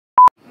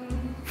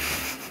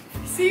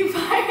See,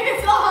 fine,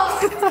 it's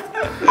off. Is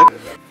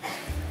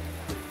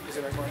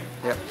it recording?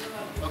 Yep.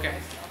 Okay.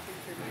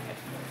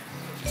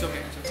 It's okay.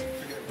 It's okay.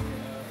 Forget it.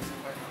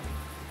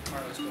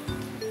 Alright, let's go.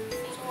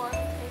 Scene one,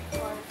 take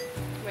one.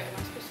 Wait, am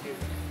I supposed to do?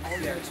 Oh yeah,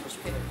 you're supposed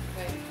to record.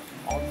 Wait.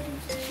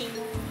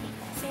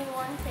 Scene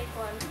one, take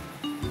one.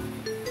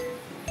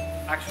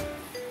 Action.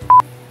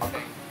 Are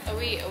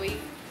we?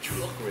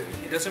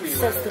 It doesn't really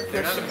Says matter. the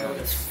They're not person gonna who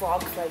know eats this.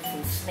 frog legs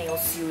and snail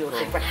cereal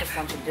for breakfast,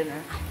 lunch, and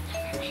dinner.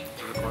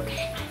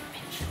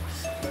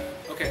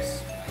 Okay.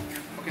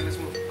 Okay, let's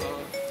move.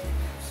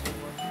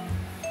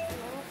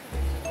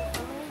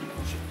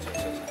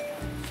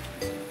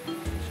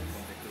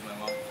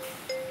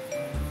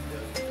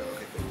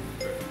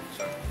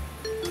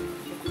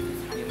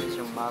 You miss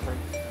your mother.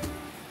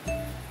 Can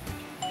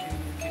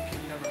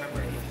you not remember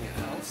anything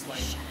else?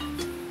 Like,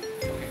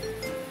 okay.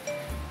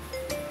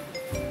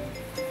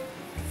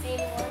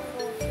 Scene one,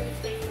 roll two,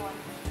 take one.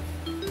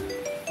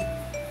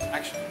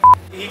 Action.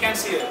 He can't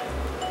see it.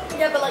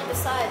 Yeah, but like the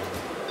side.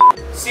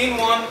 Scene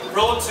one,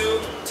 roll two,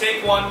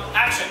 take one,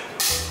 action.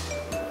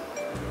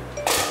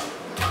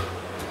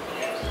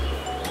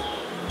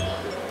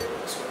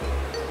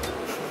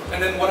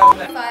 And then what happened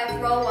next?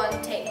 5, roll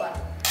 1, take 1.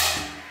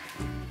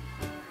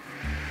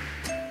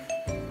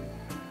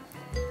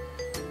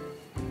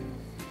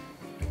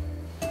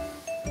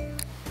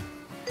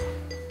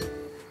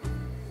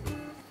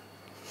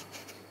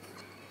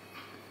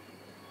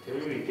 Can we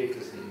retake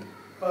the scene?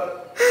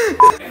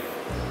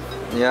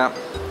 Yeah.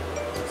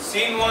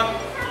 Scene one,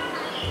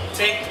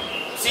 take.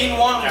 Scene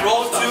one,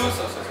 roll two.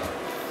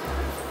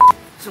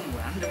 Some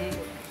random.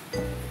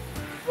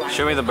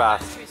 Show me the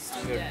bath.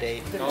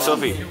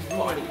 Sophie.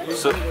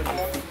 So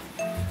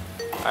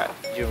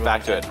alright,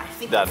 back to it.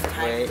 Done.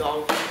 Wait.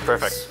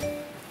 Perfect.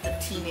 The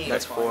teenage.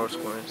 That's 4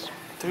 squares.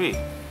 3. I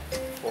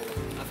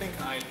think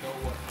I know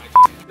what I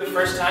did. The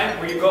first time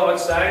where you go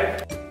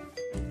outside,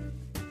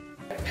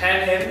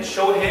 pan him,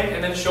 show him,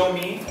 and then show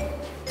me.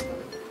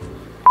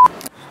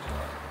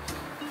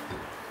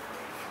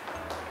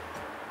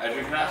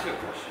 Andrew, can I ask you a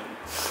question?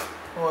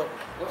 What?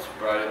 What's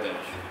brighter than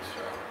a shooting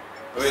star?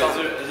 Wait,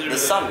 is it The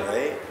sun,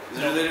 right? Is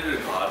it related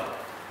to God?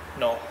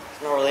 No.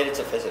 It's not related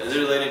to physics. Is it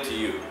related to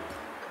you?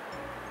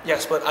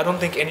 Yes, but I don't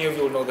think any of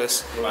you will know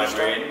this. My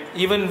brain?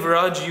 Even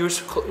Viraj,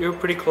 you're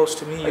pretty close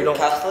to me. Are You you don't.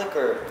 Catholic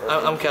or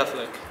I'm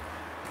Catholic.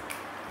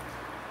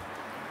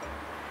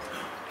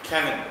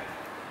 Kevin.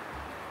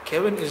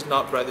 Kevin is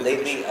not brother.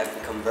 Lately, I've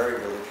become very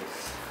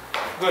religious.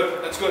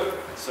 Good. That's good.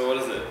 So what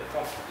is it?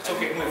 It's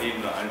okay. Move.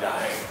 I'm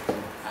dying.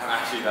 I'm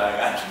actually dying. I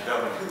actually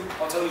don't.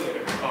 I'll tell you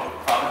later. Oh,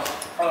 promise?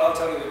 I'll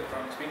tell you later.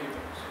 Promise. We need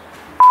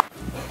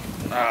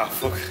to. Ah,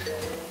 fuck.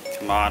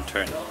 Come on,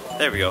 turn.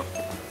 There we go.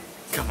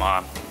 Come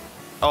on.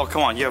 Oh,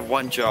 come on. You have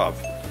one job.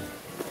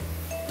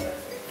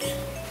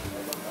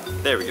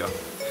 There we go.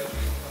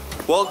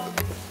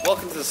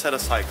 Welcome to the Set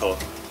of Cycle.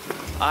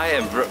 I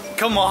am.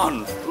 Come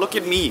on. Look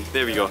at me.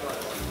 There we go.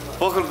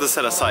 Welcome to the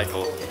Set of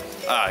Cycle.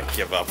 I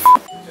give up.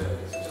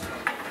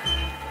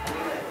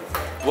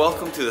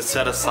 Welcome to the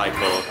Set of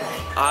Cycle.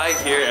 I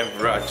here am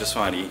Viraj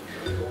Jaswani.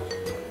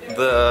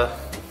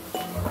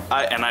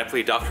 I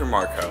play Dr.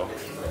 Marco.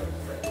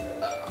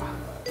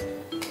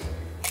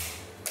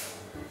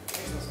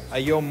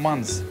 Yo,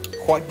 Mons,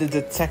 quite the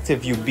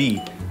detective you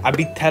be. I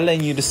be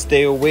telling you to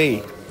stay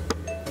away.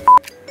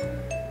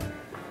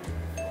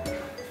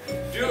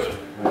 Dude,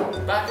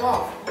 back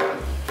off.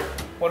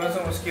 What is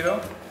a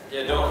mosquito?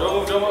 Yeah, don't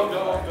move.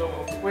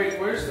 Wait,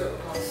 where's the?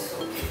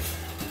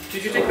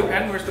 Did you take the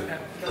pen? Where's the pen?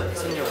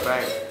 It's in your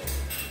bag.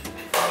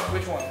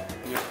 Which one?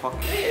 In your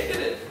pocket. Hey, I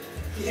did it.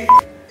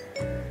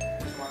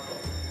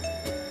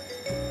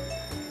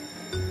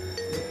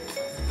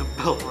 The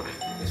bill.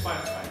 It's fine.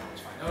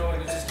 No,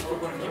 it's just we're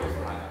going to keep it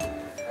for now.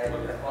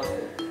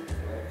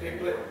 Okay,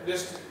 but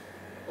just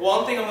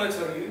one thing I'm going to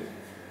tell you: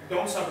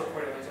 don't stop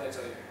recording until I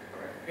tell you.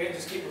 Okay,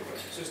 just keep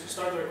recording. Just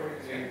start the recording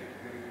again.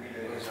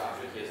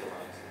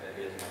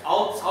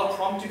 I'll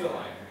prompt you the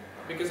line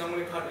because I'm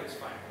going to cut it. It's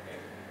fine.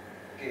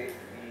 Okay. Okay,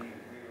 we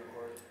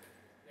record.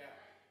 Yeah.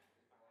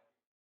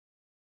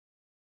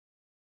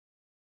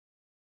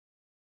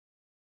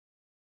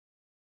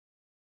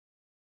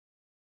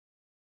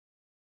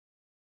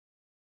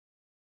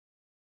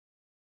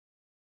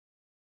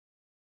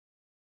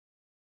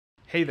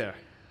 Hey there.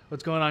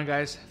 What's going on,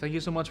 guys? Thank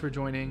you so much for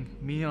joining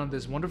me on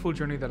this wonderful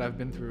journey that I've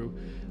been through.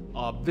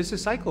 This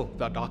is Cycle,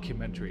 the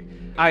documentary.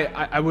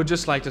 I would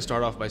just like to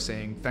start off by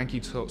saying thank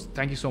you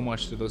so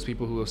much to those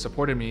people who have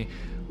supported me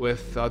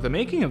with the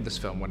making of this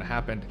film when it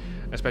happened,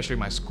 especially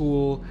my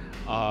school,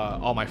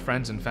 all my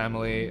friends and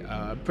family,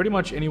 pretty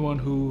much anyone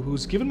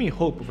who's given me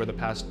hope over the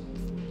past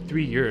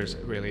 3 years,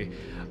 really,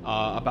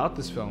 about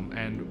this film.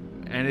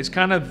 And it's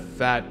kind of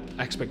that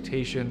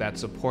expectation, that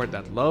support,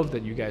 that love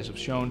that you guys have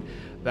shown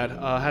that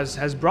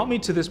has brought me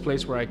to this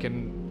place where I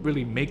can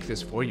really make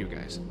this for you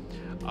guys.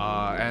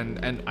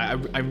 And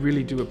I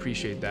really do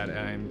appreciate that.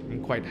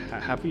 I'm quite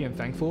happy and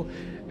thankful.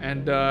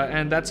 and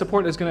that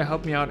support is going to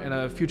help me out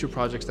in future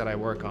projects that I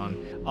work on.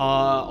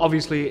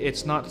 Obviously,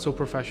 it's not so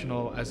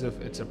professional as if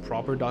it's a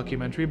proper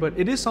documentary, but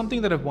it is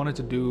something that I've wanted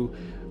to do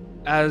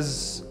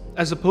as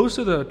opposed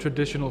to the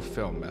traditional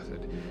film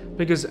method.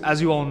 Because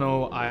as you all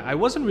know, I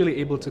wasn't really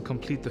able to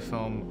complete the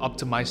film up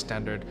to my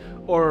standard,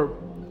 or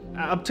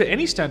up to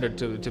any standard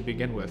to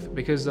begin with,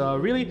 because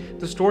really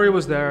the story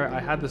was there, I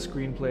had the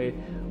screenplay,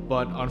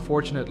 but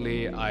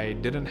unfortunately I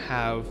didn't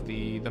have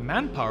the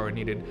manpower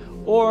needed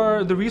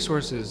or the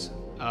resources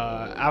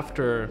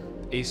after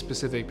a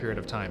specific period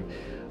of time,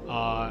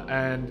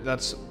 and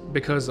that's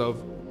because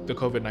of the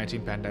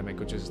COVID-19 pandemic,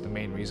 which is the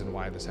main reason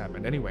why this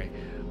happened. Anyway,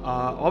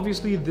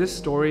 obviously this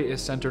story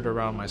is centered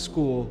around my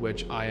school,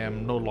 which I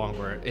am no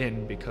longer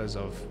in because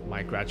of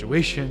my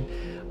graduation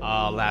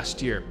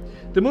last year.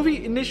 The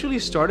movie initially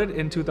started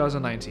in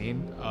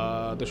 2019,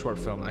 the short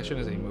film, I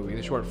shouldn't say movie,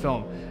 the short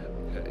film.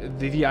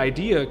 The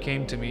idea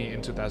came to me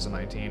in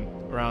 2019,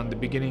 around the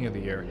beginning of the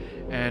year,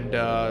 and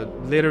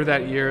later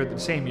that year, the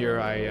same year,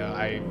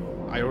 I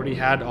already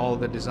had all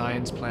the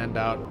designs planned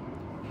out.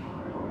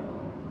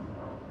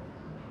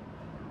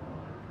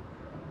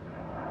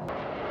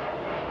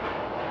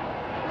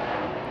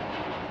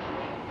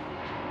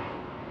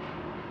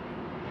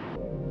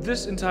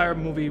 This entire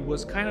movie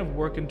was kind of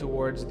working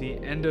towards the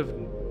end of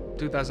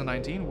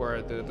 2019,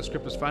 where the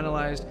script was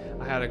finalized.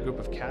 I had a group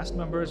of cast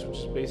members, which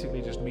is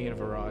basically just me and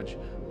Viraj,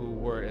 who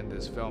were in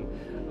this film.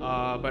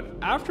 But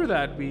after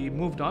that, we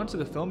moved on to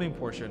the filming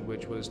portion,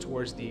 which was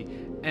towards the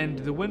end,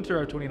 the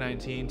winter of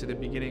 2019 to the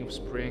beginning of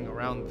spring,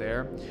 around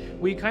there.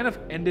 We kind of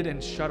ended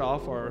and shut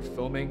off our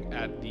filming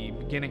at the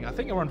beginning, I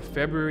think around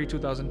February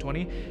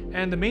 2020.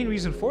 And the main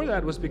reason for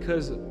that was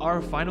because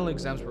our final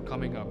exams were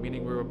coming up,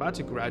 meaning we were about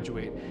to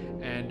graduate,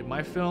 and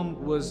my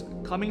film was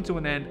coming to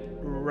an end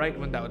right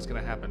when that was going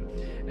to happen.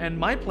 And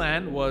my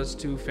plan was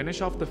to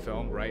finish off the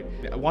film, right?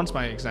 Once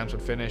my exams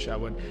would finish, I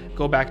would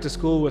go back to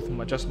school with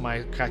just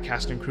my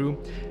cast and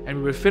crew, and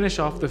we would finish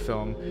off the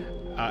film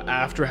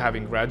after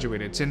having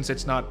graduated, since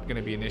it's not going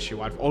to be an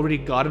issue. I've already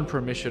gotten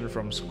permission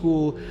from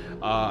school,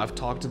 I've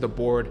talked to the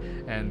board,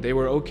 and they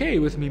were okay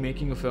with me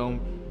making a film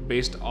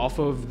based off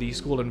of the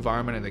school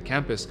environment and the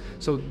campus.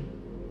 So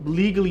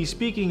legally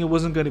speaking, it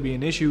wasn't going to be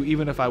an issue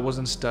even if I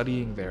wasn't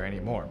studying there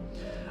anymore.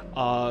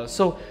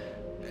 So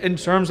in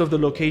terms of the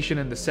location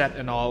and the set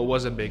and all, it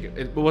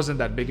wasn't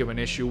that big of an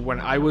issue when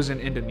I was in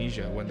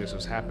Indonesia when this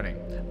was happening.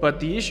 But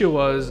the issue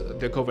was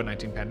the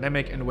COVID-19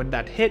 pandemic, and when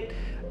that hit,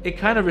 it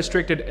kind of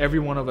restricted every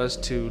one of us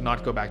to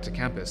not go back to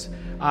campus.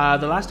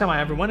 The last time I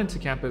ever went into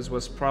campus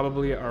was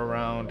probably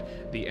around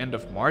the end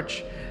of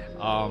March.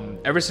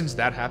 Ever since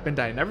that happened,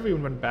 I never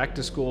even went back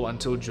to school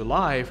until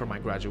July for my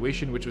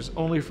graduation, which was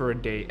only for a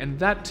day. And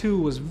that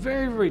too was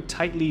very, very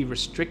tightly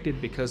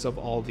restricted because of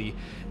all the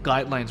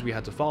guidelines we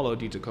had to follow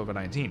due to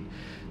COVID-19.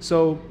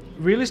 So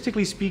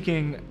realistically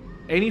speaking,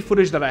 any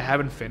footage that I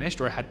haven't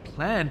finished or had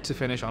planned to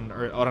finish on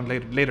a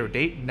later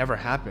date never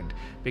happened,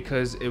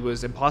 because it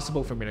was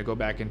impossible for me to go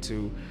back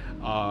into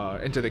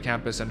the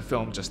campus and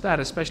film just that,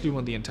 especially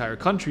when the entire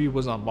country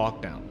was on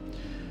lockdown.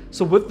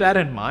 So with that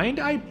in mind,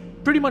 I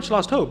pretty much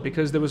lost hope,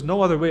 because there was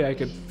no other way I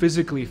could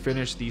physically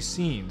finish these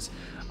scenes,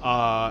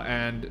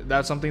 and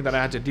that's something that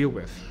I had to deal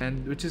with,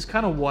 and which is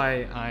kind of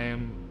why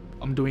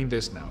I'm doing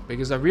this now,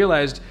 because I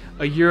realized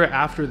a year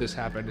after this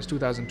happened, it's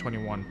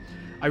 2021,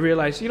 I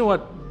realized, you know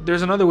what,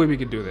 there's another way we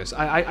could do this.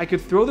 I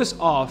could throw this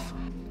off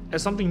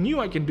as something new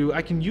I can do.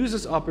 I can use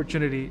this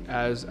opportunity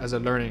as a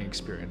learning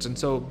experience, and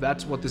so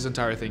that's what this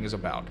entire thing is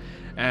about.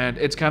 And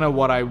it's kind of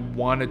what I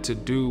wanted to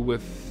do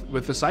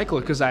with the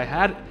cycle, because I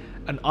had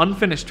an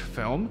unfinished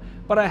film,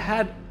 but I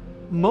had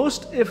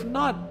most, if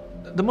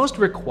not the most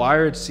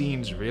required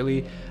scenes,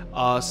 really.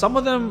 Some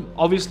of them,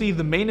 obviously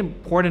the main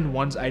important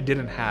ones, I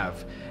didn't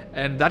have,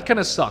 and that kind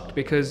of sucked,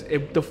 because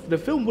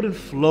the film wouldn't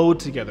flow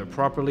together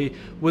properly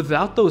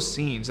without those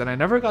scenes, and I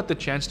never got the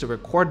chance to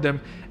record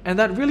them, and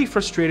that really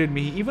frustrated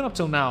me. Even up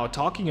till now,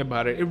 talking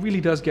about it, it really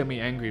does get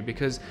me angry,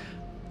 because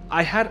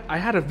I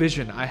had a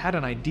vision, I had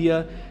an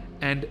idea,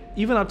 and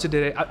even up to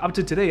today,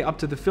 up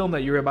to the film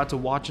that you're about to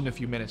watch in a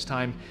few minutes'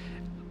 time,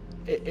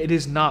 it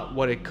is not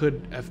what it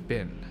could have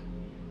been.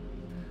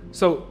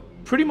 So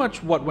pretty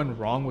much what went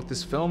wrong with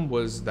this film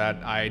was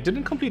that I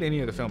didn't complete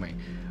any of the filming.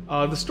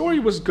 The story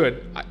was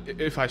good,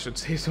 if I should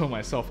say so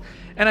myself,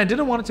 and I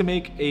didn't want to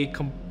make a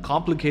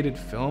complicated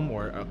film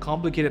or a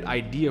complicated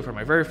idea for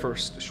my very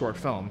first short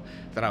film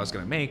that I was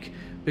going to make,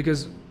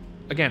 because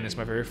again, it's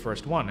my very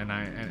first one,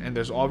 and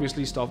there's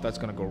obviously stuff that's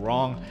going to go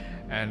wrong,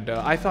 and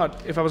I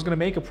thought if I was going to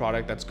make a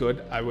product that's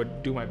good, I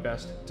would do my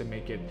best to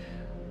make it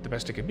the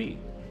best it could be.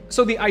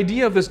 So the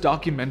idea of this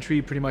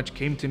documentary pretty much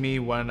came to me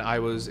when I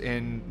was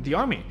in the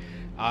army.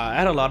 I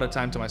had a lot of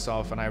time to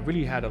myself, and I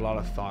really had a lot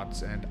of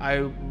thoughts, and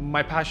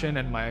my passion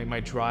and my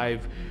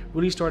drive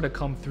really started to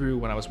come through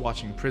when I was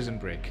watching Prison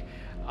Break.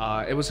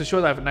 It was a show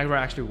that I've never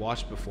actually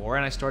watched before,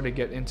 and I started to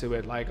get into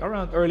it like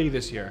around early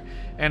this year,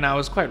 and I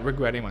was quite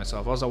regretting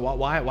myself. I was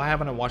like, why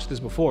haven't I watched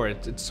this before?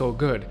 It's so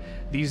good.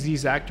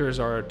 These actors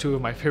are two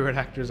of my favorite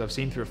actors I've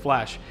seen through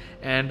Flash,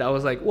 and I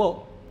was like,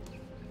 well,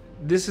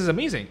 this is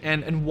amazing.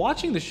 And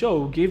watching the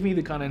show gave me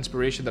the kind of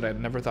inspiration that I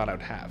never thought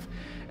I'd have.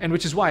 And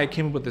which is why I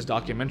came up with this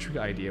documentary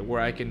idea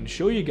where I can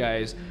show you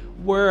guys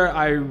where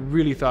I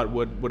really thought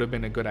would have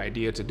been a good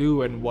idea to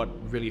do and what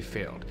really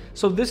failed.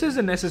 So this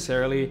isn't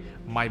necessarily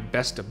my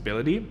best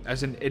ability,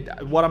 as in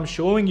what I'm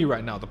showing you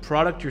right now, the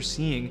product you're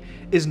seeing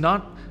is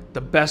not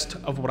the best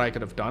of what I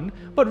could have done,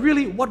 but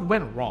really what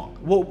went wrong.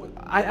 Well,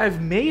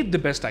 I've made the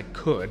best I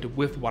could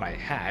with what I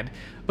had,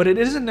 but it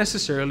isn't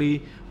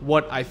necessarily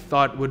what I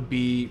thought would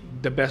be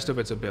the best of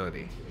its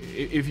ability,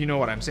 if you know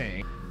what I'm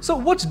saying. So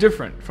what's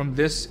different from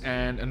this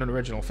and an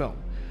original film?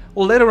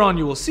 Well, later on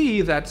you will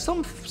see that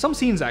some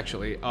scenes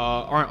actually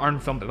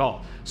aren't filmed at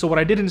all. So what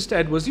I did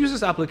instead was use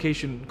this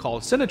application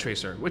called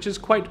Cine, which is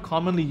quite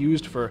commonly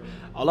used for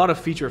a lot of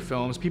feature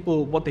films.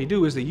 People, what they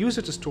do is they use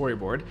it to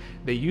storyboard,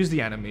 they use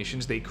the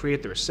animations, they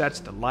create their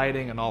sets, the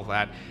lighting and all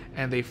that,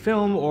 and they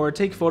film or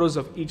take photos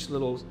of each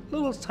little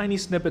tiny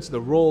snippets, the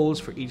rolls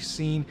for each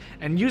scene,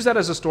 and use that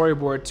as a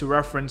storyboard to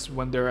reference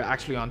when they're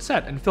actually on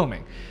set and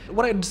filming.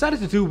 What I decided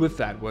to do with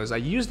that was I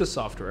used the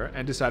software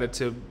and decided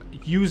to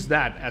use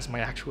that as my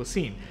actual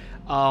scene.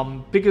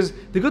 Because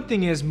the good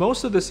thing is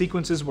most of the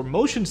sequences were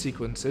motion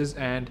sequences,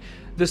 and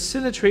the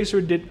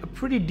Cine did a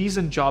pretty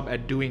decent job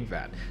at doing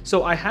that.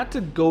 So I had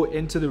to go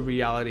into the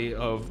reality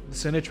of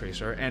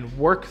Cine and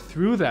work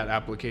through that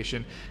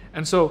application.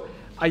 And so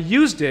I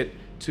used it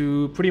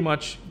to pretty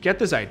much get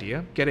this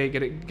idea, get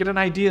an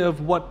idea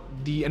of what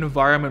the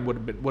environment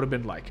would have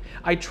been like.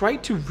 I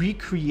tried to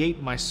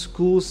recreate my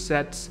school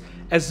sets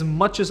as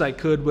much as I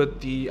could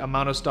with the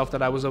amount of stuff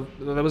that was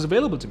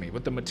available to me,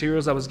 with the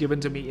materials that was given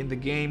to me in the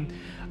game,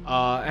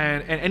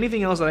 and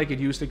anything else that I could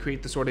use to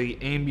create the sort of the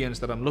ambience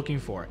that I'm looking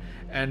for.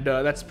 And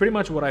that's pretty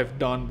much what I've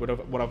done,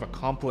 what I've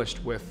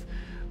accomplished with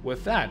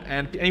that.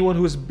 And anyone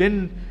who's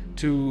been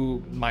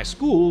to my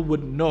school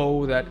would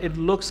know that it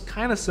looks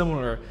kind of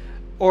similar,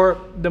 or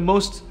the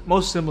most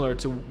similar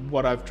to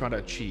what I've tried to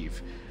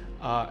achieve.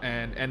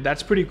 And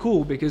that's pretty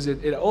cool because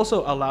it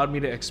also allowed me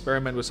to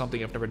experiment with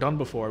something I've never done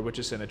before, which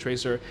is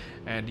Cine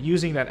and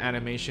using that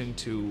animation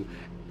to,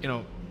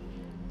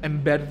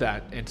 embed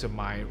that into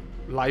my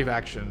live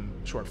action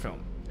short film.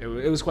 It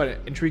was quite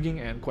intriguing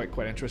and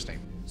quite interesting.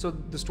 So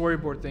the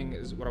storyboard thing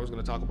is what I was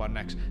going to talk about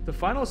next. The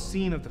final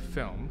scene of the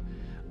film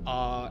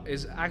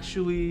is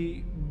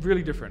actually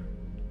really different.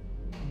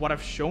 What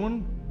I've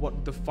shown,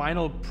 what the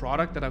final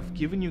product that I've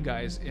given you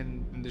guys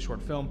in the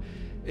short film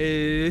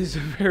is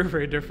very,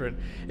 very different.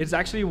 It's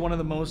actually one of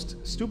the most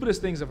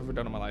stupidest things I've ever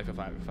done in my life, if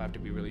I have to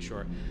be really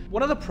sure.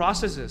 One of the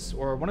processes,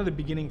 or one of the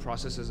beginning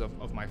processes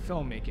of my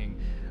filmmaking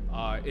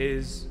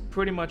is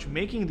pretty much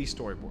making these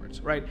storyboards,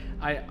 right?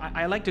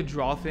 I like to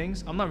draw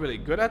things. I'm not really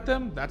good at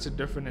them. That's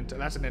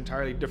an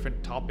entirely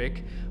different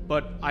topic,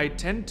 but I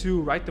tend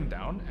to write them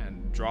down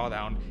and draw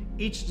down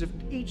each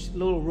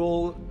little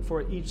role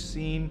for each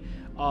scene,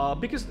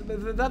 because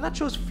that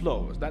shows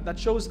flows, that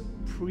shows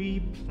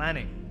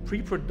pre-planning.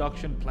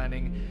 Pre-production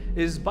planning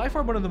is by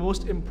far one of the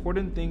most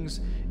important things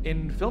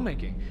in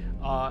filmmaking,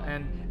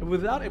 and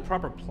without a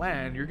proper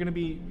plan, you're going to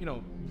be,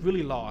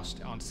 really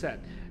lost on set.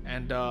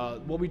 And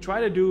what we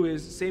try to do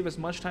is save as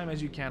much time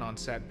as you can on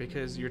set,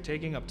 because you're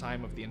taking up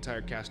time of the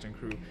entire cast and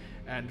crew.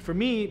 And for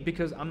me,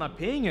 because I'm not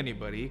paying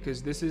anybody,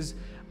 because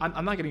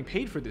I'm not getting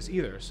paid for this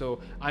either.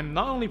 So I'm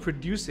not only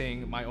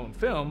producing my own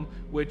film,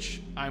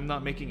 which I'm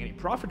not making any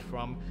profit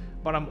from,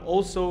 but I'm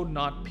also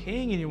not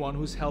paying anyone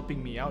who's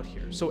helping me out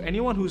here. So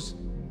anyone who's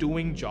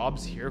doing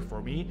jobs here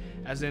for me,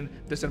 as in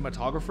the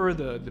cinematographer,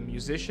 the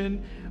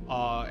musician,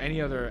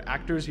 any other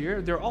actors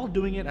here, they're all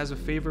doing it as a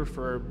favor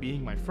for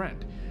being my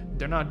friend.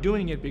 They're not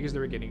doing it because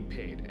they're getting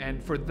paid.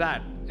 And for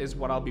that is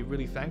what I'll be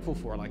really thankful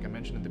for, like I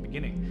mentioned in the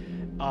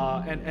beginning.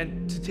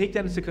 And to take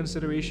that into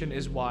consideration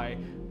is why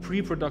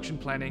pre-production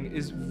planning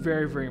is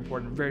very, very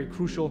important, very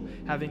crucial.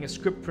 Having a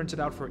script printed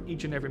out for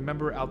each and every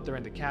member out there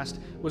in the cast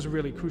was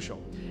really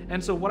crucial.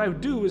 And so what I would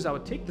do is I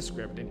would take the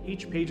script, and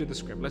each page of the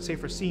script, let's say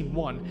for scene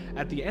 1,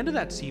 at the end of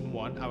that scene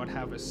 1, I would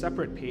have a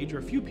separate page, or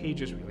a few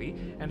pages really,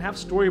 and have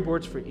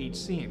storyboards for each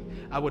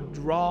scene. I would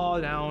draw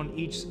down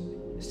each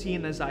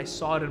scene as I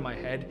saw it in my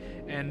head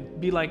and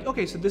be like,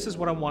 okay, so this is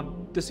what I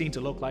want the scene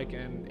to look like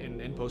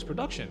in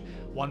post-production.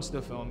 Once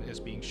the film is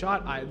being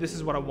shot, this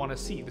is what I want to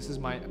see. This is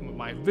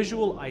my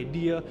visual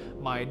idea,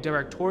 my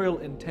directorial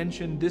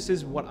intention. This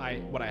is what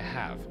I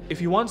have.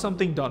 If you want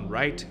something done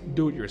right,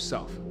 do it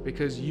yourself,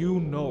 because you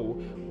know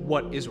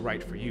what is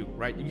right for you,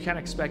 right? You can't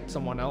expect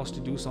someone else to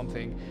do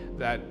something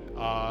that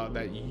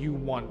you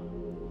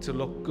want to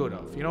look good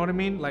of. You know what I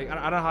mean? Like,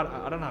 I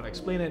don't know how to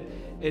explain it.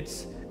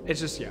 It's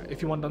just, yeah,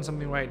 if you want done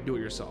something right, do it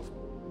yourself.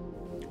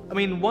 I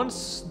mean,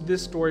 once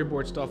this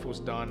storyboard stuff was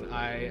done,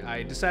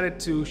 I decided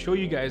to show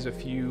you guys a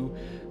few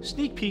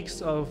sneak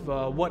peeks of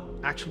what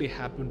actually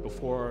happened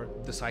before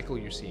the cycle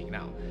you're seeing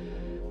now.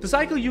 The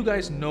cycle you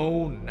guys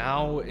know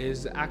now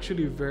is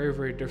actually very,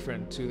 very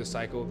different to the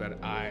cycle that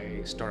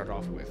I started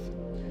off with.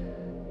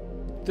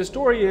 The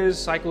story is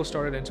cycle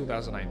started in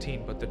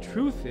 2019, but the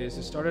truth is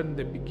it started in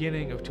the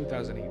beginning of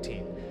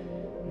 2018.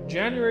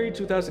 January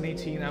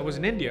 2018, I was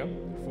in India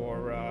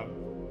for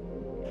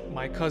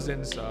my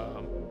cousin's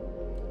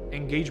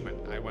engagement.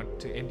 I went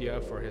to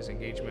India for his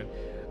engagement.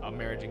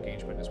 Marriage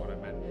engagement is what I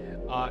meant.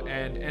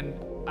 And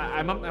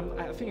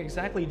I think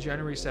exactly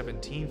January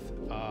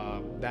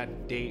 17th,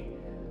 that date,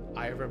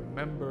 I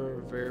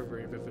remember very,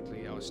 very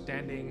vividly. I was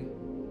standing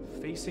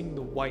facing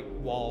the white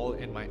wall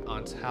in my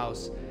aunt's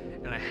house,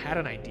 and I had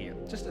an idea,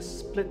 just a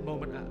split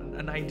moment,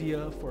 an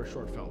idea for a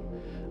short film.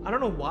 I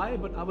don't know why,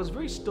 but I was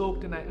very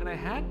stoked, and I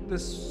had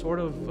this sort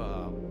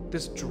of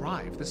this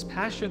drive, this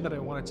passion that I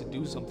wanted to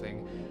do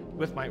something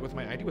with my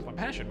idea, with my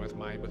passion, with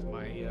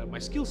my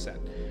skill set,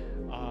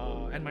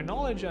 and my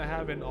knowledge I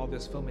have in all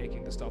this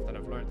filmmaking, the stuff that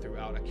I've learned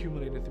throughout,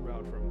 accumulated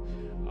throughout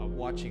from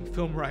watching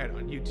Film Riot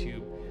on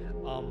YouTube.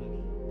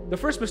 The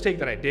first mistake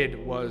that I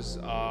did was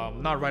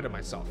not write it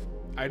myself.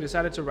 I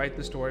decided to write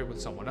the story with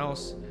someone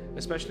else,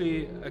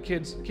 especially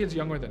kids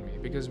younger than me,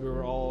 because we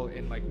were all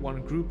in like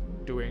one group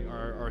doing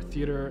our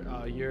theater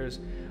years.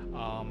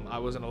 I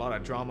was in a lot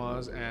of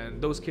dramas,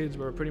 and those kids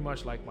were pretty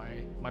much like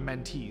my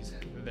mentees.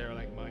 They're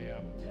like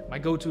my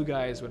go-to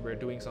guys when we're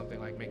doing something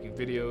like making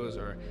videos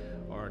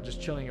or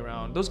just chilling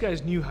around. Those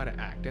guys knew how to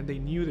act, and they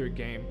knew their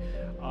game.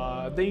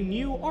 They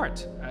knew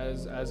art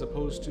as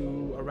opposed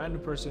to a random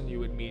person you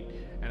would meet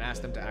and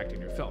ask them to act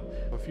in your film.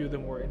 A few of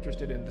them were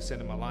interested in the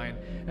cinema line,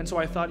 and so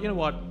I thought, you know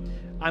what,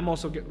 I'm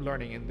also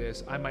learning in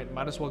this. I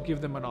might as well give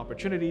them an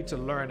opportunity to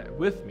learn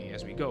with me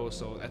as we go.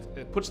 So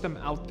it puts them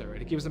out there.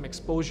 It gives them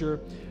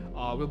exposure.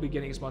 We'll be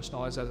getting as much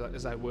knowledge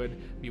as I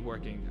would be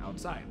working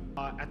outside.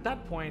 At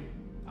that point,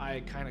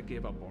 I kind of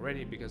gave up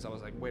already, because I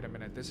was like, wait a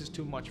minute, this is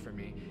too much for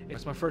me.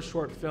 It's my first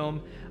short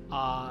film.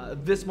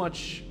 This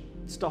much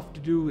stuff to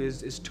do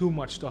is too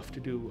much stuff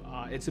to do.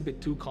 It's a bit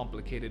too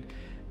complicated.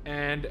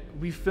 And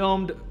we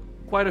filmed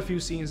quite a few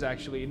scenes,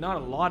 actually. Not a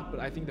lot, but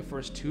I think the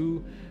first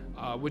two,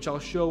 which I'll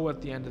show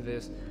at the end of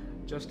this,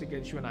 just to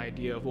get you an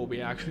idea of what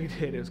we actually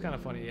did. It was kind of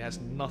funny. It has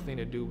nothing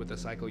to do with the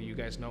cycle you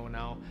guys know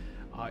now.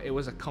 It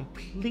was a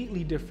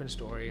completely different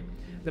story.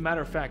 As a matter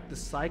of fact, the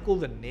cycle,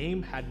 the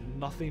name, had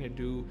nothing to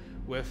do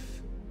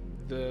with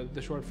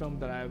the short film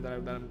that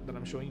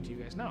I'm showing to you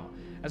guys now.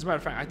 As a matter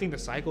of fact, I think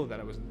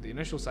the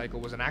initial cycle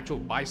was an actual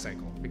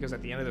bicycle, because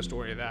at the end of the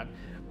story that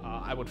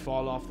I would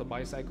fall off the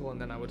bicycle, and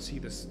then I would see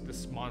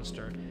this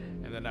monster,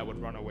 and then I would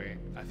run away.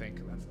 I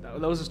think that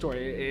was the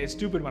story. It's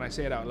stupid when I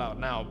say it out loud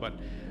now, but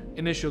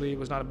initially it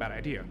was not a bad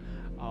idea,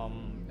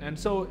 and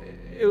so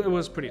it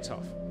was pretty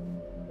tough.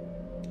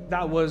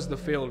 That was the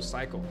failed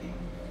cycle.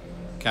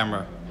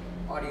 Camera.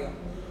 Audio.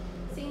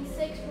 Scene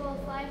 6, roll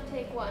 5,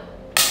 take 1.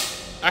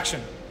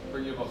 Action.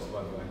 Bring your box,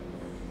 by the way.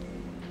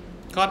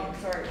 Cut.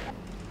 Sorry.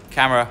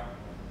 Camera.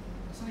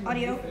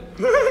 Audio.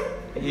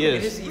 He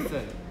is.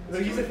 Ethan.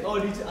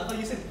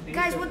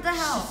 Guys, what the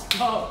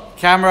hell?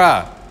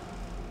 Camera.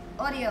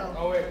 Audio.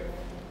 Oh wait.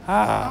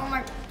 Ah. Oh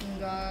my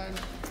god.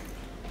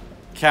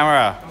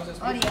 Camera.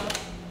 Audio.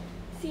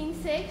 Scene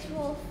 6,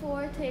 roll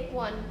 4, take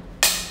 1.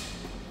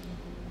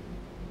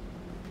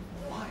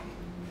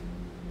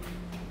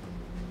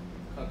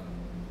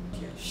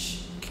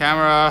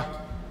 Camera.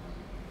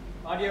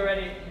 Audio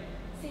ready.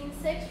 Scene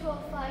 6,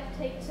 roll 5,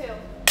 take 2.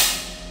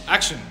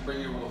 Action.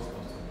 Bring your box.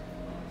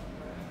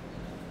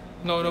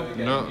 No. No.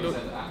 You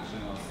said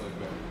action, I was so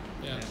good.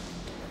 Yeah.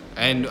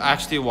 And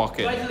actually walk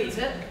Do I it. delete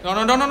it?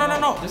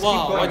 No. Just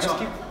Wow. keep going. Just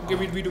keep.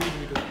 Okay, redo.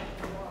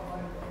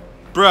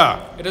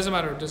 Bruh. It doesn't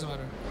matter.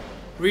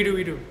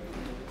 Redo. Do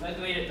I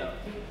delete it though?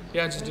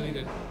 Yeah, just delete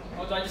it.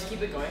 Oh, do I just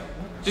keep it going?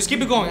 Just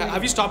keep it going.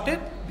 Have you stopped it?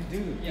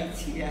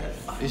 Yes.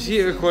 Is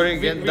he recording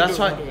again? That's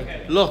why. Redo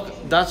it.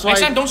 Look, that's why.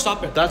 Next time, don't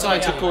stop it. That's why I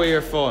took away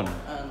your phone.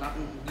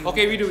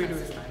 Okay, redo.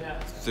 Yeah.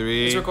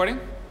 3. It's recording?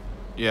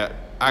 Yeah.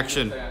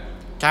 Action.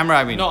 Camera,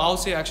 I mean. No, I'll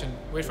say action.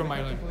 Wait for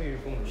my line.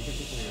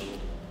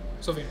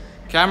 Sophie.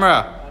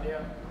 Camera.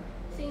 Audio.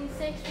 Scene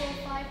 6, roll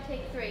 5,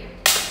 take 3.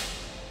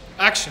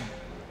 Action.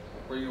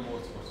 Bring your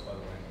water box, by the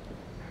way.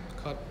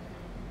 Cut.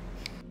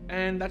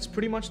 And that's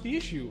pretty much the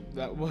issue.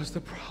 That was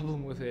the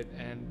problem with it,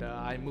 and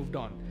I moved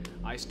on.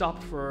 I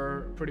stopped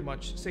for pretty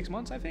much 6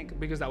 months, I think,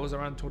 because that was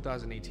around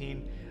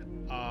 2018.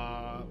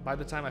 By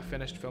the time I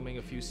finished filming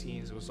a few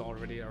scenes, it was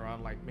already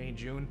around like May,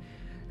 June,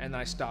 and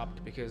I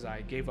stopped because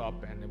I gave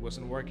up and it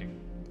wasn't working.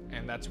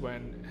 And that's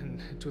when,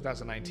 in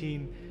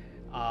 2019,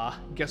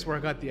 guess where I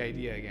got the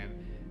idea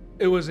again?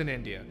 It was in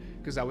India,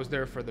 because I was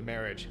there for the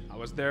marriage. I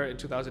was there in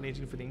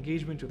 2018 for the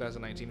engagement,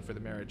 2019 for the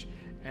marriage.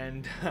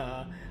 And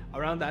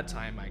around that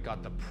time, I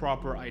got the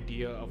proper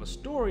idea of a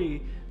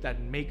story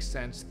that makes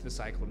sense to the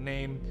cycle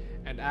name,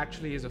 and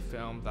actually is a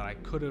film that I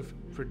could have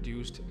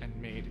produced and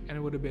made, and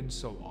it would have been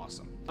so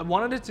awesome. I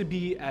wanted it to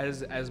be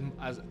as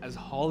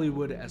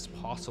Hollywood as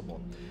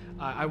possible.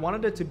 I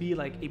wanted it to be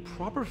like a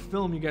proper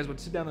film you guys would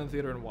sit down in the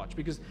theater and watch,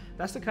 because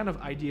that's the kind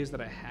of ideas that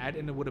I had,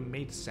 and it would have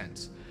made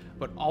sense.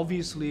 But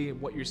obviously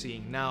what you're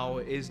seeing now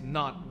is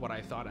not what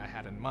I thought I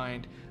had in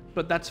mind,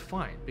 but that's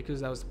fine,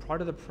 because that was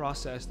part of the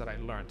process that I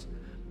learned.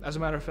 As a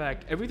matter of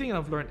fact, everything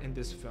I've learned in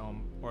this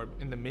film or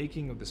in the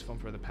making of this film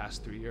for the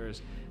past 3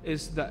 years,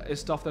 is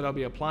stuff that I'll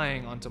be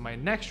applying onto my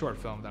next short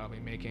film that I'll be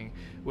making,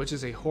 which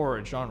is a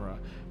horror genre,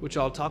 which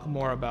I'll talk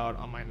more about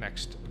on my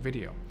next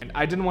video. And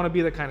I didn't want to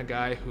be the kind of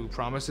guy who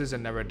promises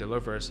and never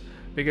delivers,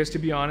 because to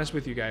be honest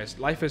with you guys,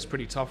 life is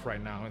pretty tough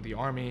right now in the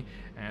army,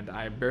 and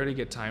I barely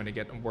get time to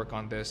get and work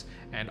on this.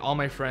 And all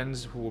my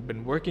friends who have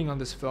been working on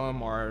this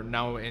film are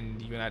now in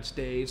the United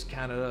States,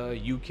 Canada,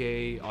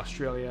 UK,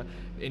 Australia,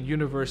 in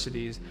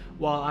universities,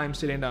 while I'm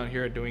sitting down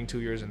here doing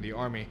 2 years in the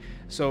army.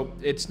 So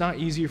it's not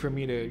easy for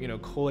me to, you know,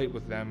 collate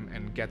with them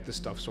and get this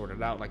stuff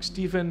sorted out. Like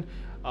Stephen,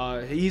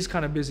 he's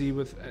kind of busy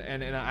with,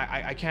 and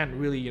I can't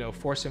really, you know,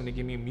 force him to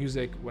give me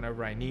music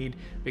whenever I need,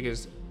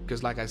 because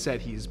like I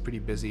said, he's pretty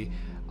busy,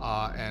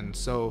 and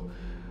so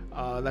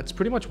that's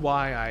pretty much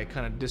why I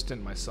kind of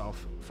distant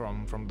myself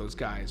from those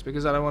guys,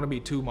 because I don't want to be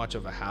too much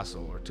of a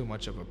hassle or too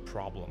much of a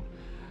problem.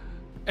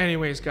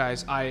 Anyways,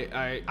 guys,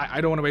 I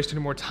don't want to waste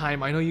any more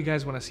time. I know you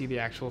guys want to see the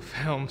actual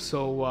film,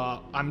 so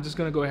I'm just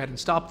gonna go ahead and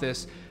stop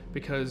this,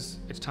 because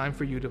it's time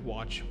for you to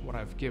watch what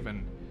I've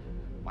given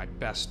my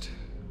best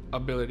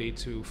ability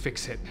to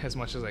fix it as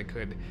much as I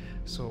could.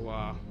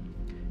 So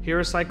here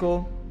is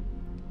Cycle,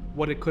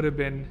 what it could have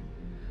been,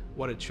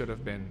 what it should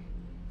have been,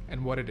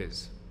 and what it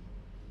is.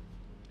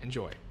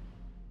 Enjoy.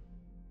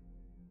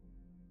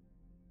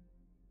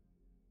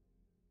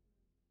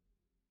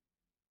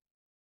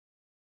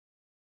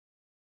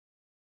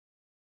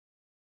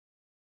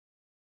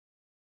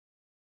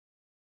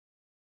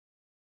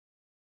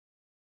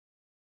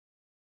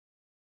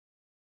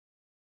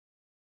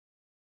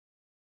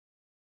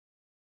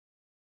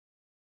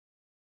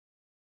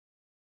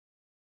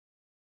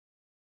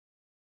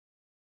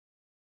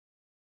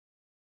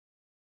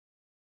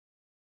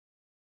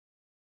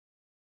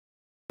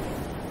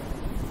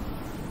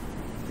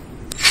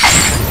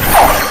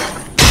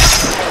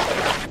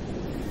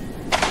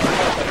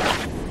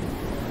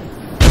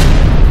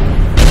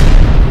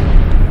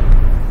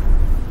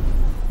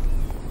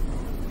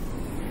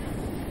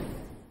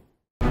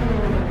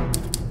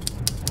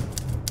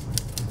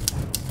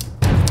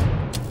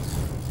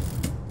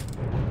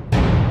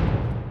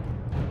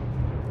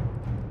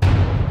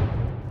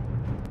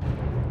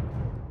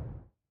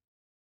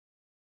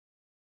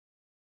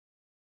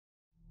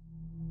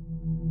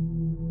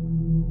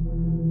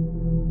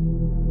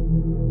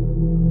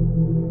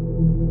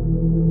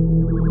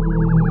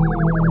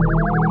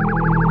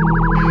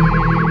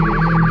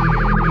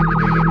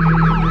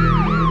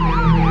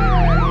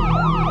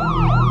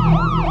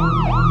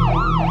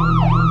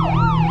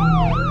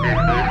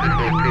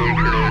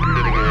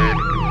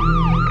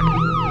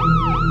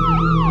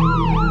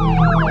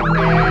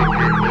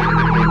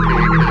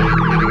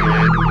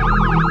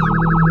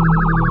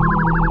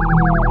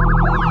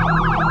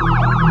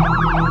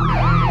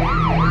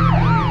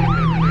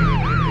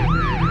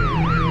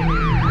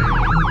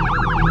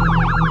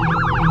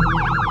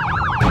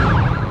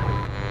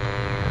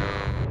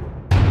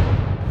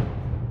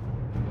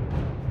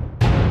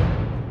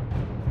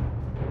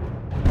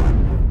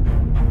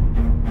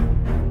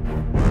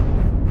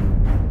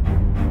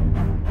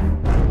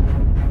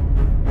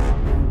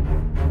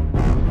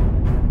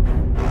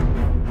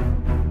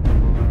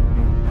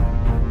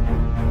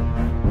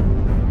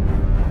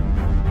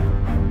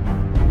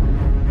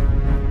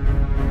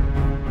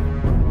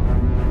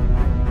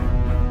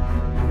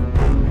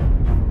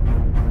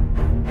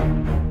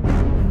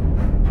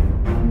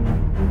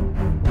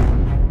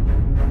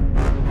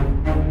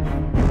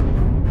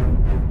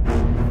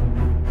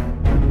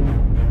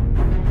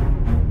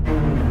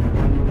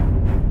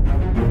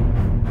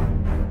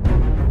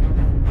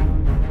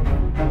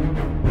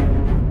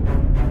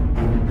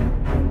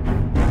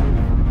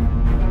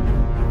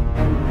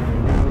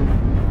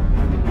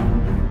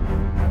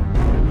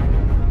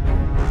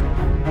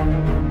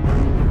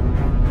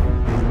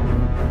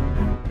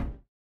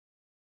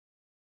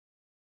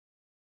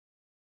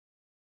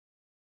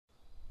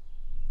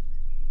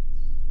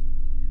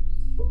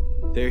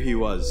 There he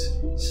was,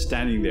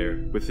 standing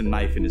there with a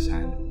knife in his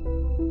hand.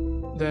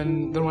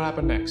 Then what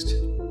happened next?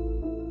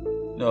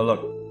 No,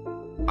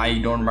 look, I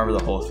don't remember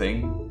the whole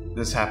thing.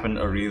 This happened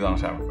a really long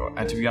time ago,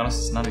 and to be honest,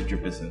 it's none of your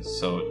business,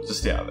 so just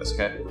stay out of this,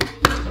 okay?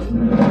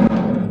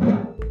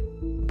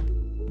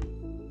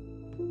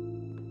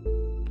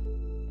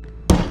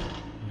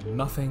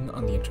 Nothing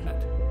on the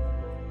internet.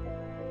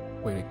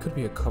 Wait, it could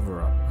be a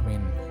cover-up. I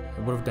mean,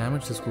 it would have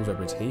damaged the school's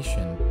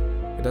reputation.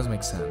 It does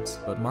make sense,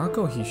 but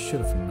Marco, he should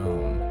have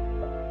known.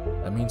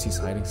 That means he's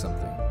hiding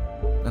something.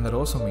 And that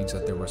also means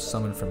that there was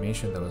some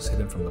information that was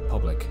hidden from the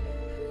public.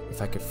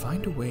 If I could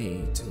find a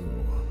way to...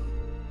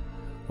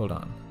 Hold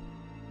on.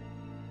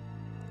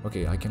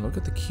 Okay, I can look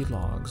at the key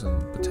logs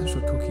and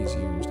potential cookies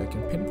used. I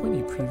can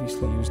pinpoint a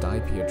previously used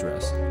IP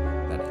address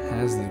that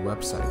has the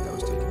website that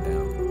was taken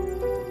down.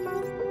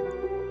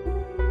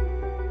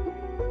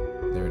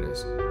 There it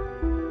is.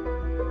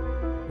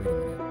 Wait a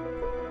minute.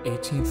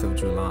 18th of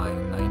July,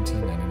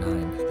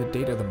 1999, the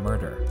date of the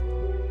murder.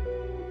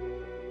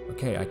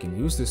 Okay, I can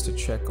use this to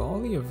check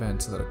all the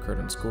events that occurred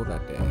in school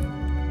that day.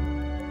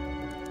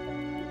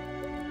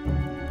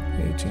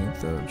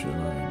 18th of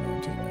July,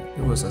 19...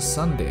 It was a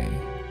Sunday.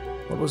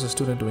 What was a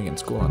student doing in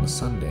school on a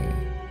Sunday?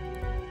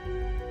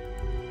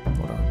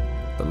 Hold on.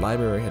 The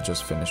library had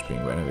just finished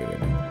being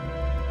renovated.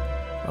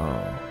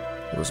 Oh,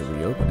 it was a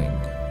reopening.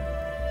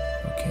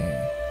 Okay.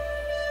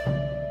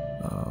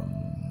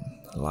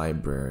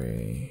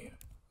 Library.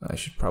 I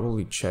should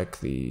probably check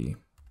the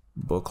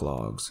book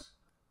logs.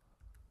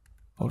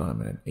 Hold on a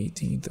minute.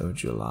 18th of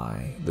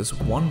July. This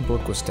one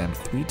book was stamped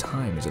 3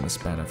 times in the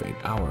span of 8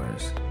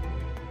 hours.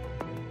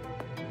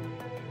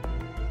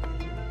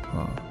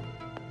 Huh.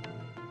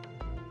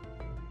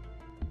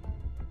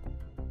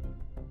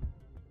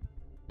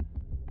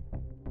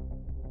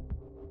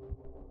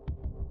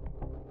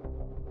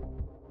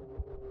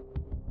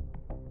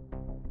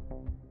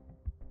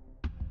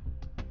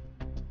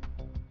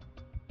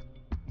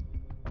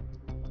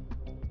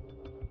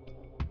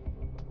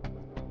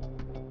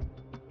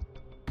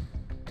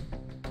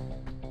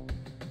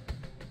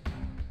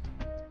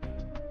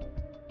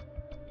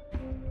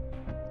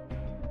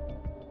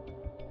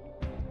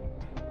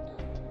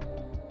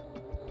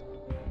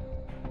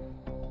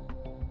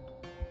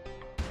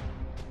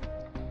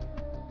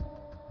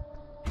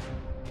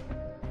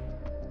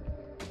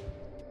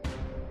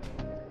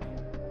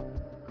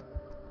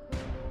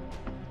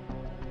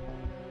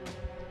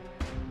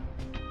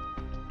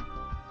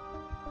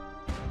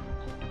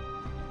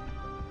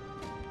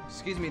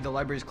 Excuse me, the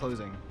library's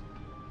closing.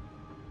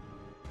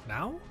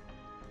 Now?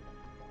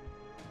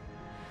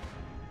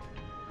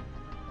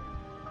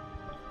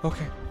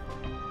 Okay.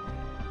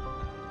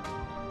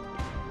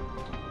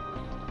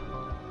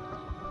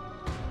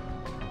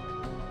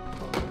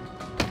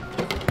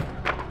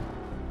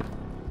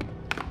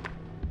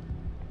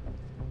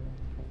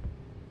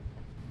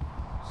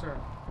 Sir,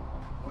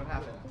 what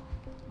happened?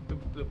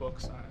 The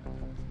books.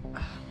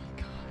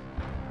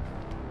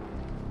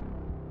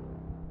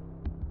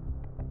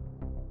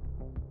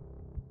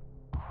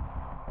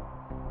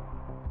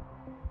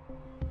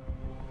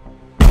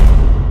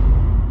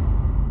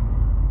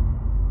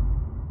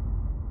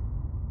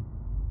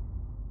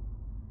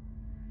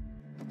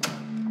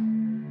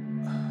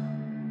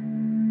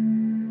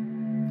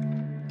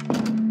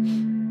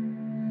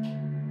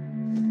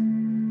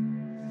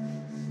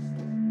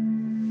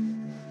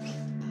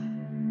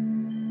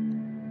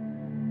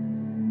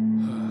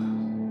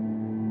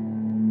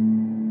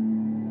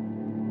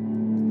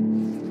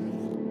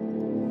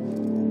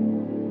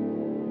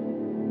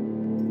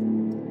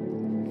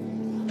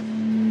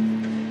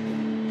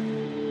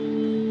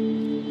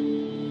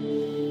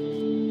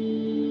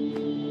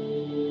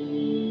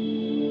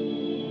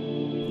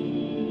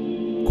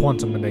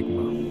 Quantum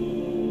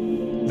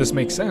Enigma. This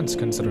makes sense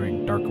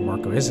considering Dr.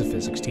 Marco is a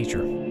physics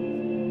teacher.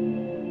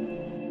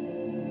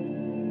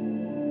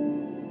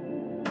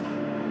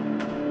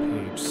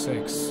 Page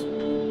 6.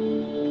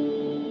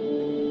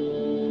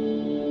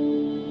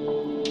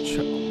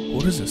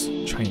 What is this?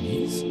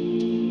 Chinese?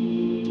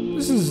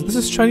 This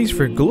is Chinese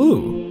for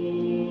glue.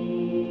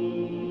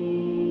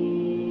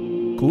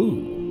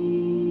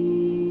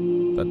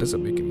 Glue. That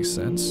doesn't make any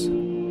sense.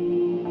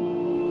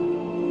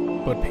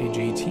 But page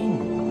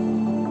 18.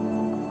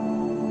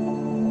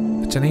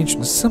 It's an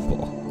ancient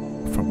symbol.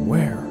 From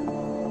where?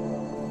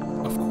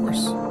 Of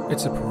course,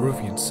 it's a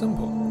Peruvian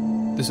symbol.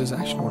 This is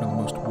actually one of the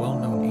most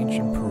well-known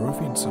ancient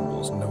Peruvian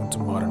symbols known to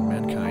modern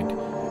mankind.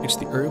 It's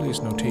the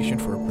earliest notation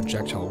for a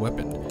projectile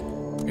weapon.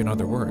 In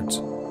other words,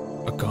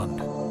 a gun.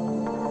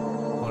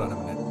 Hold on a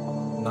minute.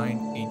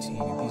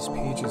 9/18. These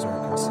pages are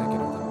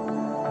consecutive.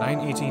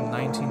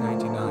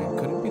 9/18/1999.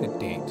 Could it be the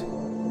date? It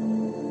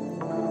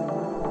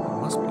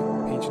must be.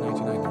 Page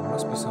 99. There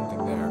must be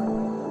something there.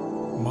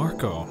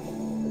 Marco.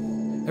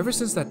 Ever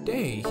since that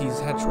day, he's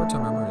had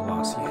short-term memory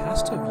loss. He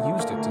has to have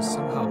used it to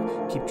somehow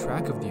keep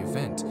track of the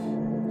event.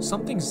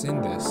 Something's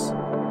in this,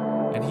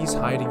 and he's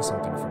hiding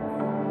something from me.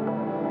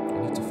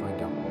 I need to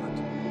find out what.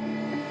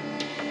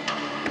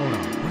 Hold on,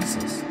 what is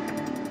this?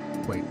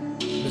 Wait,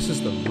 this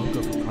is the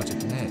logo for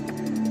Project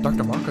Ned.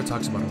 Dr. Marco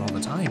talks about it all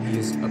the time. He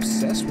is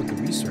obsessed with the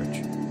research.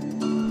 He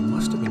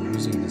must have been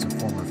using it as a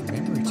form of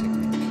memory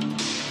technique.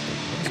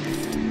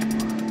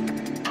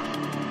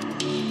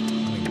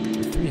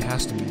 It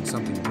has to mean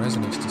something that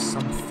resonates to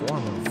some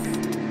form of...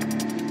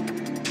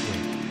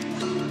 Wait.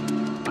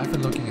 I've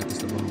been looking at this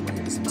the wrong way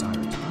this entire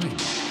time.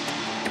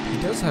 He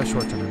does have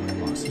short-term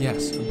memory loss,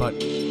 yes, but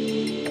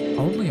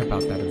only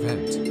about that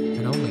event,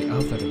 and only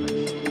of that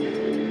event.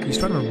 He's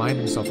trying to remind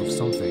himself of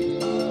something,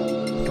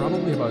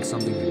 probably about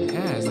something that he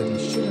has that he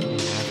shouldn't be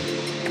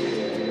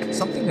having.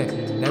 Something that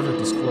he never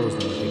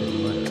disclosed in the date of the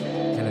letter,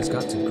 and has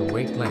got to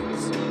great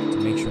lengths to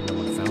make sure no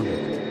one found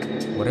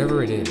it.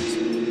 Whatever it is,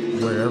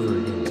 wherever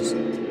it is,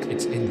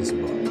 it's in this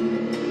book.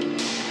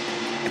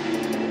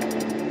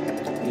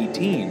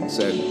 18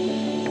 said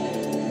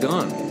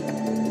gun.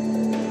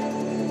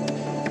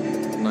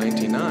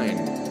 99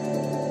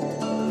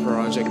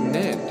 Project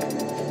Ned.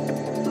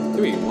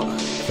 3 what?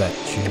 That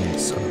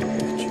genius son of a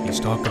bitch. He's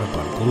talking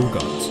about glue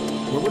guns.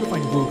 Where would I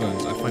find glue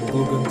guns? I find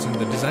glue guns in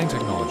the design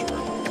technology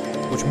room.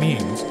 Which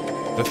means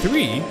the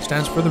 3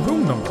 stands for the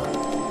room number.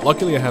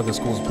 Luckily I have the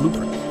school's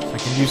blueprint. I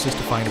can use this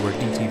to find where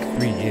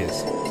DT3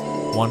 is.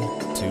 1,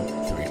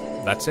 2, 3.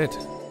 That's it.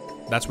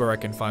 That's where I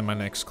can find my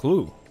next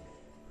clue.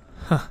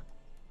 Huh.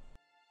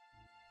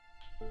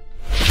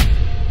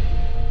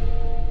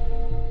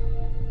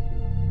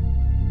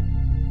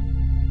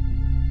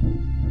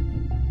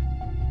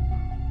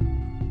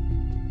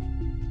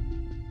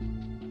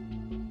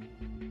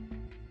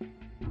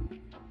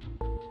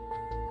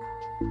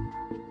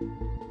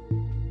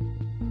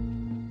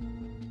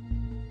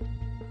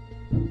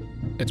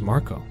 It's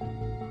Marco.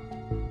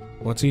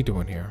 What's he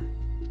doing here?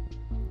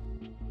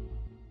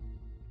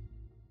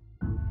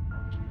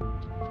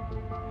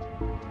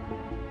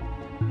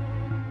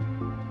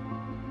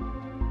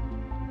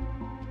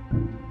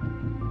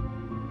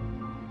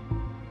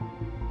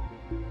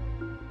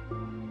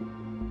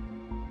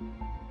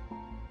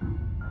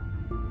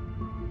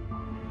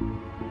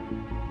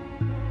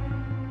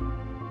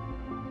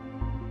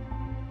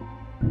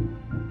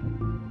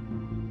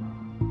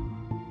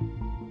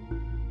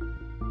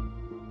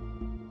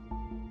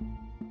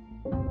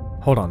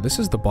 Hold on, this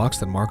is the box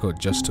that Marco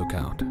just took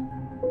out.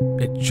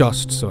 It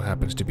just so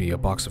happens to be a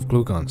box of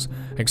glue guns,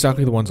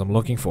 exactly the ones I'm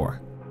looking for.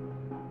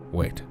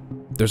 Wait,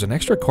 there's an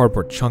extra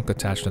cardboard chunk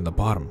attached in the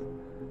bottom.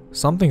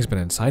 Something's been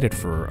inside it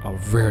for a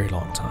very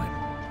long time.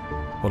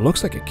 What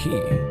looks like a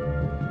key,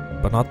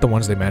 but not the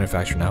ones they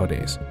manufacture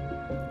nowadays.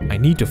 I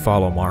need to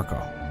follow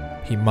Marco.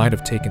 He might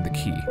have taken the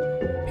key.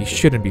 He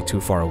shouldn't be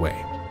too far away.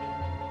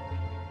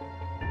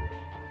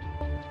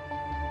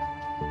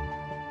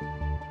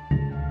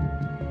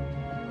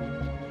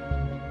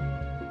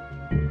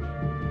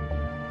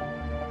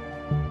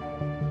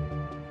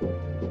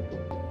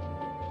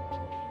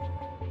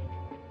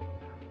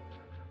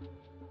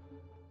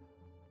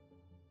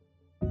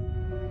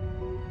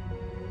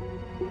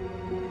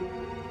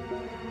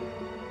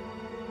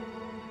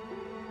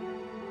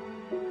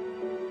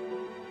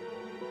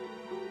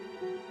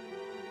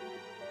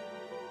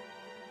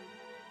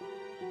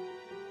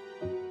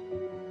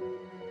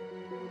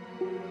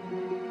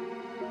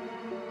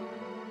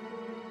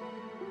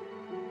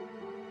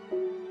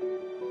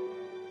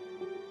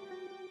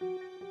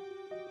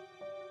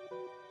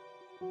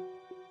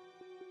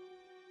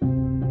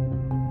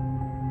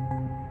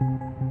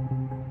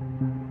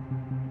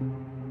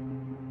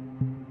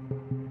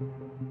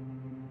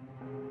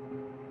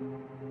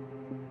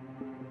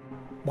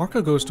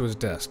 Marco goes to his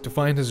desk to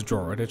find his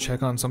drawer to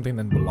check on something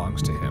that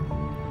belongs to him.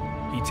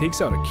 He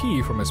takes out a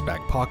key from his back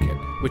pocket,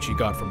 which he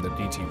got from the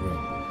DT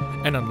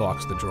room, and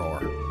unlocks the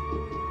drawer.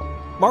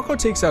 Marco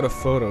takes out a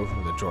photo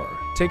from the drawer,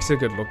 takes a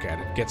good look at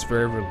it, gets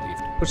very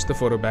relieved, puts the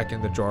photo back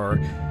in the drawer,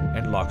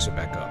 and locks it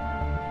back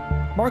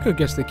up. Marco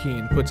gets the key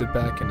and puts it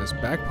back in his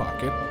back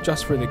pocket,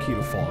 just for the key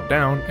to fall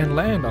down and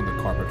land on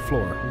the carpet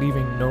floor,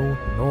 leaving no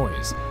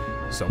noise.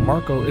 So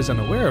Marco is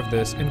unaware of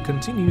this and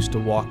continues to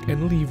walk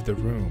and leave the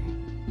room.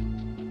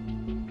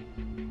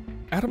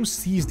 Adam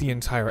sees the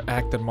entire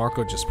act that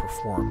Marco just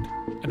performed,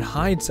 and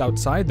hides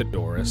outside the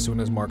door. As soon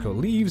as Marco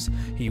leaves,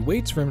 he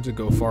waits for him to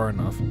go far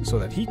enough so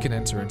that he can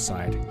enter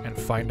inside and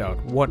find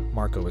out what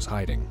Marco is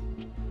hiding.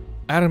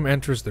 Adam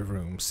enters the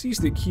room, sees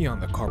the key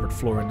on the carpet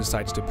floor and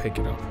decides to pick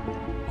it up.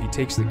 He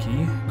takes the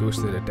key, goes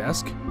to the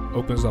desk,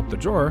 opens up the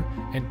drawer,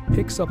 and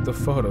picks up the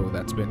photo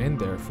that's been in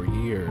there for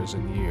years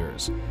and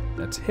years,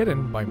 that's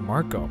hidden by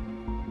Marco.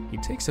 He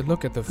takes a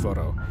look at the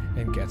photo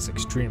and gets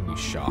extremely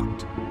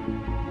shocked.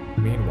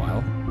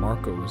 Meanwhile,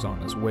 Marco is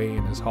on his way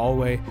in his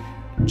hallway,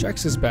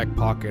 checks his back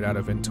pocket out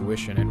of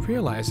intuition and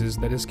realizes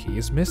that his key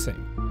is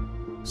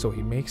missing. So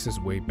he makes his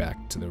way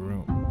back to the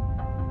room.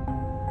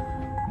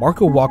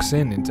 Marco walks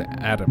into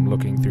Adam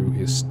looking through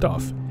his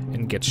stuff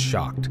and gets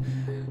shocked.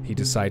 He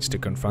decides to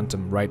confront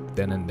him right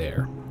then and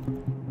there.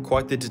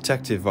 Quite the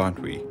detective, aren't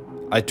we?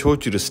 I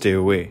told you to stay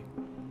away.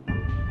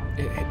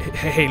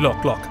 Hey, look,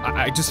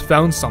 I just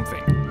found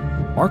something.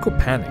 Marco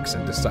panics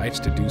and decides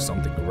to do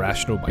something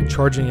irrational by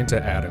charging into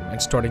Adam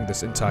and starting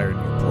this entire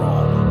new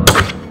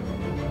brawl.